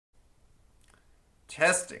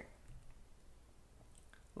Testing.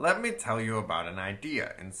 Let me tell you about an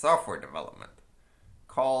idea in software development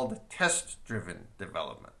called test-driven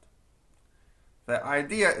development. The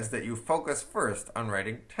idea is that you focus first on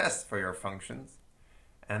writing tests for your functions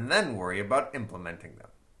and then worry about implementing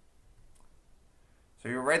them. So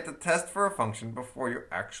you write the test for a function before you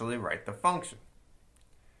actually write the function.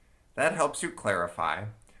 That helps you clarify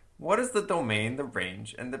what is the domain, the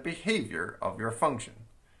range, and the behavior of your function.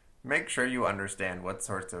 Make sure you understand what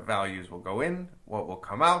sorts of values will go in, what will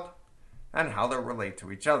come out, and how they'll relate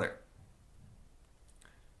to each other.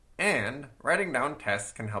 And writing down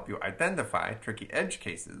tests can help you identify tricky edge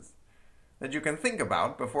cases that you can think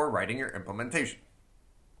about before writing your implementation.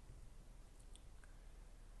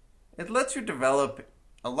 It lets you develop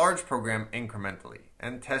a large program incrementally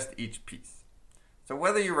and test each piece. So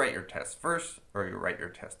whether you write your tests first or you write your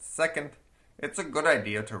tests second, it's a good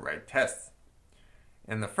idea to write tests.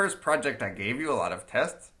 In the first project, I gave you a lot of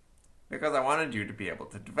tests because I wanted you to be able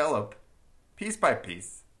to develop piece by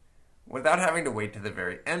piece without having to wait to the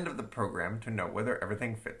very end of the program to know whether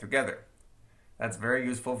everything fit together. That's very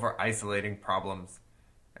useful for isolating problems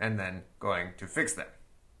and then going to fix them.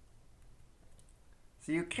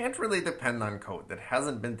 So you can't really depend on code that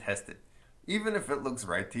hasn't been tested, even if it looks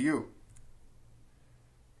right to you.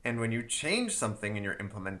 And when you change something in your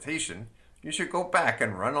implementation, you should go back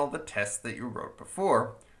and run all the tests that you wrote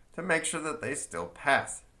before to make sure that they still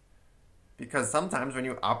pass. Because sometimes when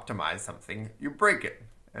you optimize something, you break it,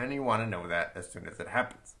 and you want to know that as soon as it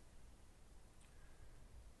happens.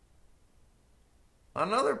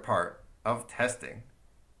 Another part of testing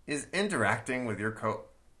is interacting with your code.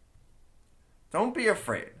 Don't be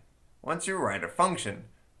afraid, once you write a function,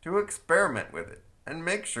 to experiment with it and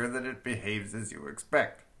make sure that it behaves as you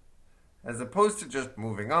expect. As opposed to just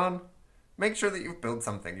moving on, make sure that you've built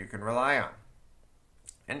something you can rely on.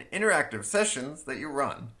 And interactive sessions that you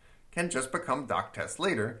run can just become doc tests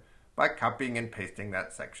later by copying and pasting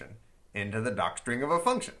that section into the doc string of a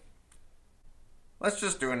function. Let's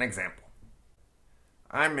just do an example.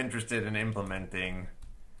 I'm interested in implementing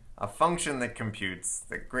a function that computes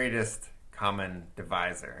the greatest common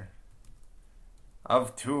divisor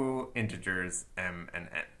of two integers m and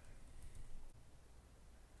n.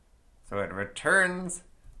 So it returns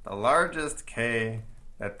the largest k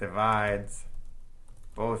that divides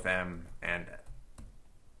both m and n.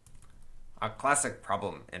 A classic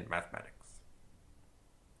problem in mathematics.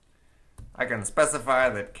 I can specify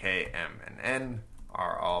that k, m, and n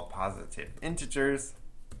are all positive integers.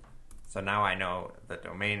 So now I know the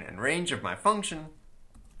domain and range of my function,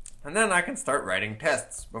 and then I can start writing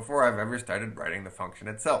tests before I've ever started writing the function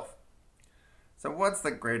itself. So what's the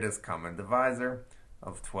greatest common divisor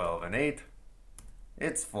of 12 and 8?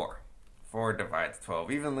 It's 4. 4 divides 12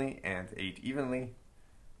 evenly and 8 evenly,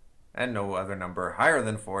 and no other number higher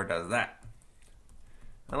than 4 does that.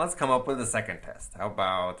 And let's come up with a second test. How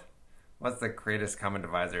about, what's the greatest common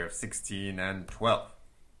divisor of 16 and 12?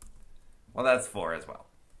 Well, that's 4 as well.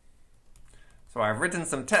 So I've written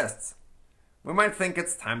some tests. We might think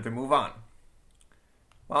it's time to move on.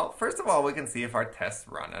 Well, first of all, we can see if our tests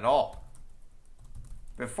run at all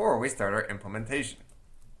before we start our implementation.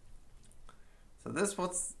 So this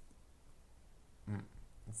will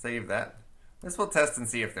save that. This will test and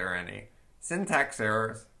see if there are any syntax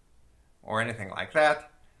errors or anything like that.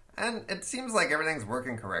 And it seems like everything's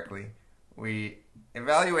working correctly. We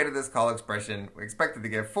evaluated this call expression. We expected to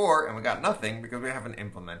get 4, and we got nothing because we haven't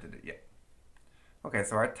implemented it yet. Okay,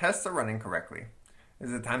 so our tests are running correctly.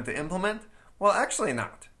 Is it time to implement? Well, actually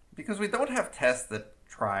not, because we don't have tests that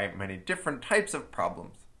try many different types of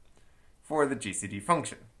problems for the GCD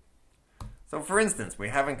function. So for instance, we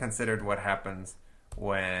haven't considered what happens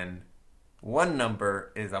when one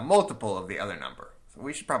number is a multiple of the other number. So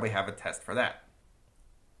we should probably have a test for that.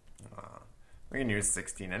 We can use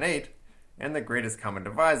 16 and 8, and the greatest common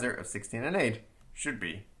divisor of 16 and 8 should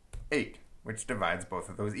be 8, which divides both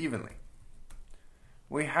of those evenly.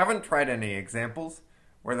 We haven't tried any examples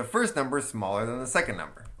where the first number is smaller than the second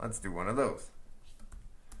number. Let's do one of those.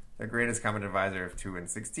 The greatest common divisor of 2 and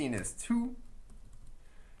 16 is 2.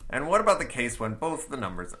 And what about the case when both the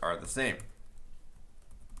numbers are the same?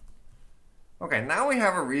 Okay, now we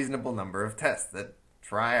have a reasonable number of tests that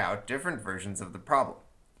try out different versions of the problem.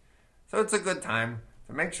 So it's a good time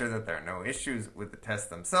to make sure that there are no issues with the tests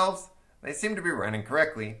themselves. They seem to be running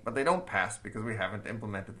correctly, but they don't pass because we haven't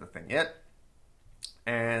implemented the thing yet.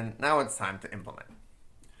 And now it's time to implement.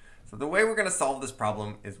 So the way we're going to solve this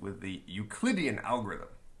problem is with the Euclidean algorithm,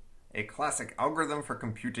 a classic algorithm for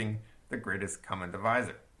computing the greatest common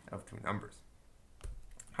divisor of two numbers.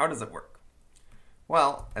 How does it work?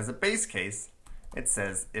 Well, as a base case, it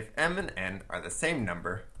says if m and n are the same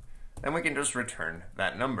number, then we can just return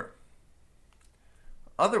that number.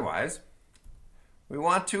 Otherwise, we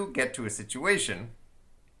want to get to a situation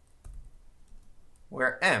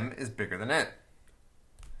where m is bigger than n.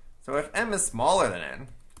 So if m is smaller than n,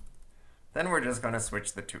 then we're just going to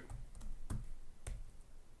switch the two.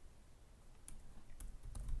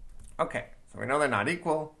 Okay, so we know they're not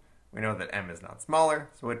equal. We know that m is not smaller,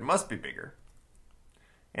 so it must be bigger.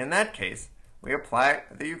 In that case, we apply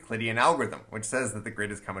the Euclidean algorithm, which says that the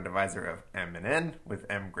greatest common divisor of m and n, with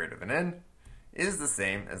m greater than n, is the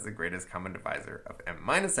same as the greatest common divisor of m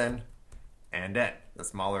minus n and n, the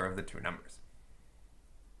smaller of the two numbers.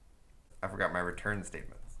 I forgot my return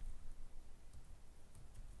statements.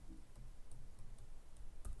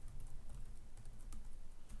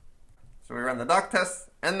 So we run the doc tests,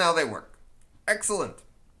 and now they work. Excellent!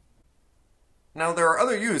 Now there are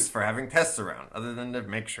other uses for having tests around, other than to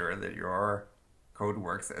make sure that your code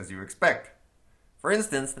works as you expect. For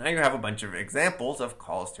instance, now you have a bunch of examples of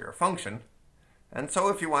calls to your function, and so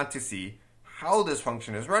if you want to see how this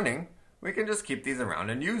function is running, we can just keep these around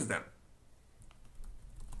and use them.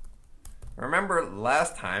 Remember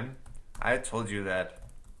last time I told you that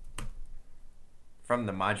from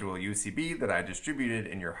the module UCB that I distributed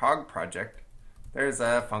in your Hog project, there's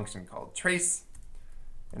a function called trace.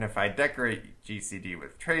 And if I decorate GCD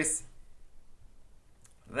with trace,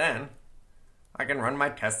 then I can run my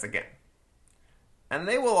tests again. And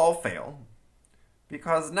they will all fail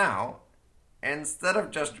because now, instead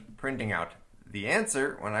of just printing out the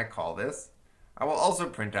answer when I call this, I will also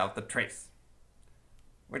print out the trace,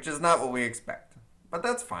 which is not what we expect. But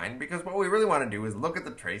that's fine, because what we really want to do is look at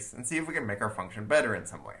the trace and see if we can make our function better in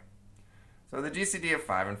some way. So the GCD of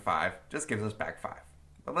 5 and 5 just gives us back 5.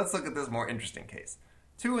 But let's look at this more interesting case.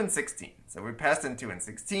 2 and 16. So we passed in 2 and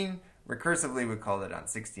 16. Recursively, we called it on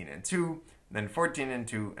 16 and 2, and then 14 and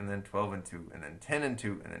 2, and then 12 and 2, and then 10 and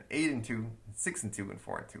 2, and then 8 and 2, and 6 and 2, and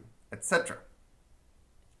 4 and 2, etc.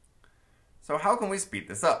 So how can we speed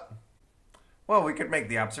this up? Well, we could make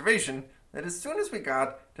the observation that as soon as we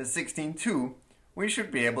got to 16.2, we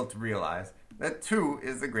should be able to realize that 2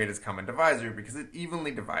 is the greatest common divisor because it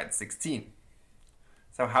evenly divides 16.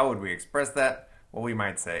 So how would we express that? Well, we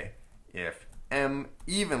might say if m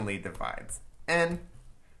evenly divides n,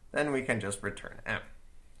 then we can just return m.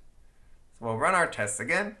 So we'll run our tests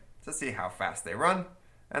again to see how fast they run,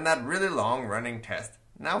 and that really long running test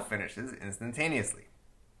now finishes instantaneously.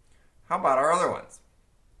 How about our other ones?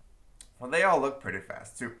 Well, they all look pretty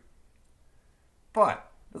fast too.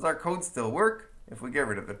 But does our code still work? If we get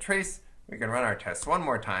rid of the trace, we can run our tests one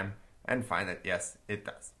more time and find that yes, it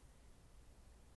does.